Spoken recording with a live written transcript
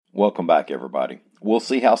Welcome back, everybody. We'll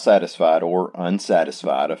see how satisfied or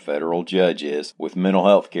unsatisfied a federal judge is with mental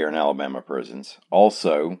health care in Alabama prisons.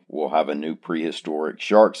 Also, we'll have a new prehistoric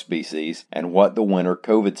shark species and what the winter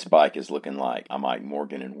COVID spike is looking like. I'm Mike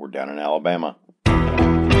Morgan, and we're down in Alabama.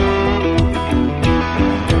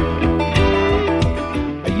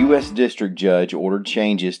 A U.S. district judge ordered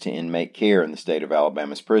changes to inmate care in the state of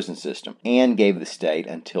Alabama's prison system and gave the state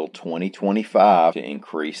until 2025 to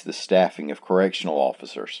increase the staffing of correctional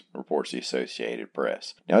officers, reports the Associated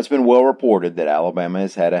Press. Now, it's been well reported that Alabama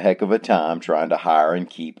has had a heck of a time trying to hire and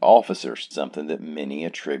keep officers, something that many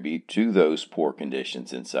attribute to those poor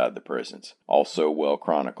conditions inside the prisons. Also well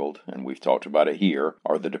chronicled, and we've talked about it here,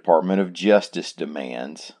 are the Department of Justice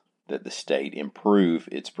demands that the state improve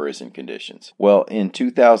its prison conditions. Well, in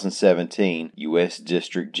 2017, U.S.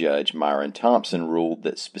 District Judge Myron Thompson ruled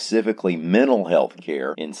that specifically mental health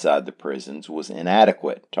care inside the prisons was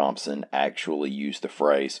inadequate. Thompson actually used the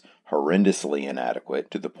phrase horrendously inadequate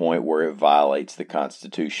to the point where it violates the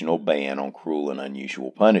constitutional ban on cruel and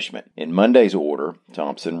unusual punishment. In Monday's order,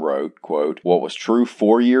 Thompson wrote, quote, "What was true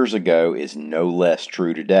 4 years ago is no less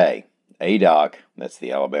true today. ADOC, that's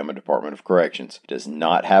the Alabama Department of Corrections, does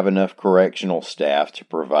not have enough correctional staff to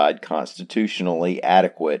provide constitutionally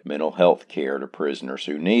adequate mental health care to prisoners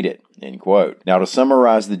who need it." End quote. Now, to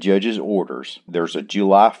summarize the judge's orders, there's a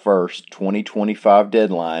July 1st, 2025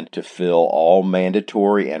 deadline to fill all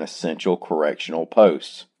mandatory and essential correctional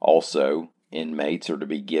posts. Also, inmates are to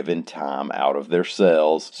be given time out of their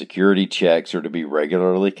cells, security checks are to be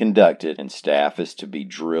regularly conducted, and staff is to be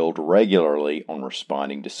drilled regularly on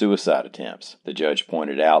responding to suicide attempts. The judge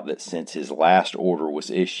pointed out that since his last order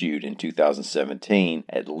was issued in 2017,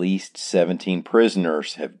 at least 17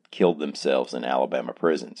 prisoners have killed themselves in Alabama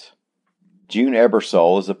prisons. June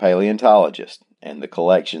Ebersole is a paleontologist and the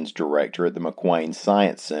collections director at the McQuain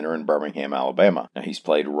Science Center in Birmingham, Alabama. Now, he's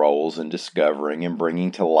played roles in discovering and bringing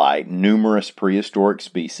to light numerous prehistoric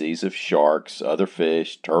species of sharks, other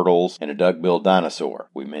fish, turtles, and a duck-billed dinosaur.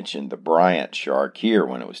 We mentioned the Bryant shark here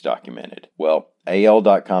when it was documented. Well,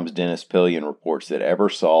 AL.com's Dennis Pillion reports that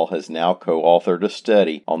Ebersole has now co-authored a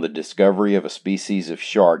study on the discovery of a species of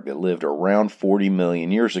shark that lived around 40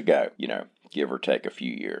 million years ago. Give or take a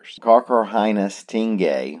few years. Carcharhinus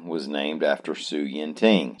tingay was named after Su Yin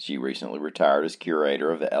Ting. She recently retired as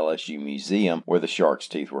curator of the LSU Museum where the shark's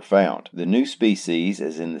teeth were found. The new species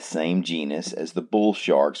is in the same genus as the bull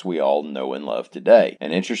sharks we all know and love today.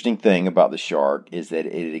 An interesting thing about the shark is that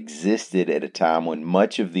it existed at a time when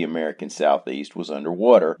much of the American Southeast was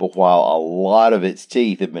underwater, but while a lot of its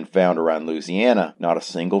teeth have been found around Louisiana, not a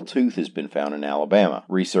single tooth has been found in Alabama.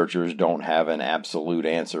 Researchers don't have an absolute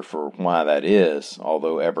answer for why that is,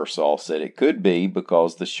 although Ebersole said it could be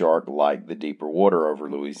because the shark liked the deeper water over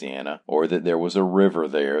Louisiana, or that there was a river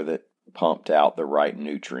there that pumped out the right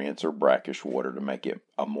nutrients or brackish water to make it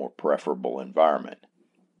a more preferable environment.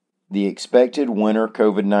 The expected winter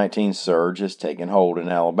COVID-19 surge has taken hold in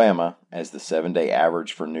Alabama, as the 7-day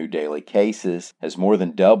average for new daily cases has more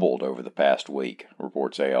than doubled over the past week,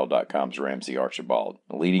 reports AL.com's Ramsey Archibald.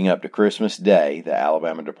 Leading up to Christmas Day, the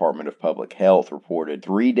Alabama Department of Public Health reported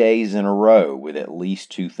 3 days in a row with at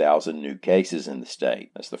least 2,000 new cases in the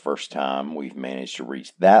state. That's the first time we've managed to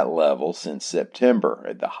reach that level since September,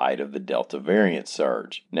 at the height of the Delta variant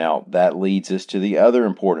surge. Now, that leads us to the other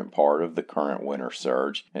important part of the current winter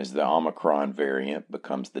surge, as the Omicron variant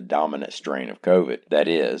becomes the dominant strain of COVID. That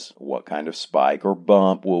is, what kind of spike or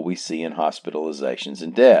bump will we see in hospitalizations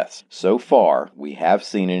and deaths? So far, we have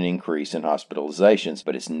seen an increase in hospitalizations,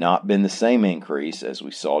 but it's not been the same increase as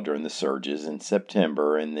we saw during the surges in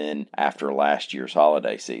September and then after last year's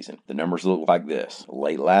holiday season. The numbers look like this.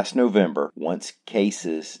 Late last November, once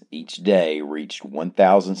cases each day reached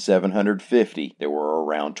 1,750, there were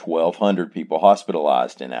around 1,200 people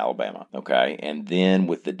hospitalized in Alabama. Okay, and then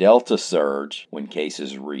with the Delta surge, when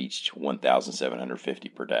cases reached 1,750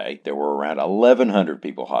 per day, there were around 1,100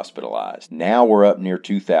 people hospitalized. Now we're up near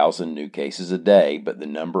 2,000 new cases a day, but the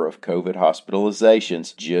number of COVID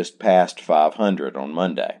hospitalizations just passed 500 on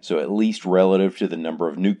Monday. So at least relative to the number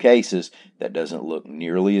of new cases, that doesn't look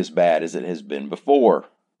nearly as bad as it has been before.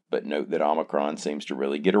 But note that Omicron seems to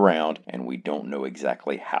really get around, and we don't know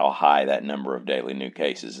exactly how high that number of daily new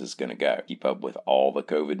cases is going to go. Keep up with all the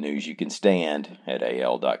COVID news you can stand at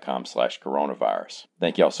al.com/coronavirus.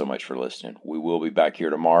 Thank y'all so much for listening. We will be back here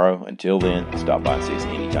tomorrow. Until then, stop by and see us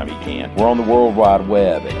anytime you can. We're on the World Wide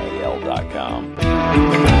Web at al.com.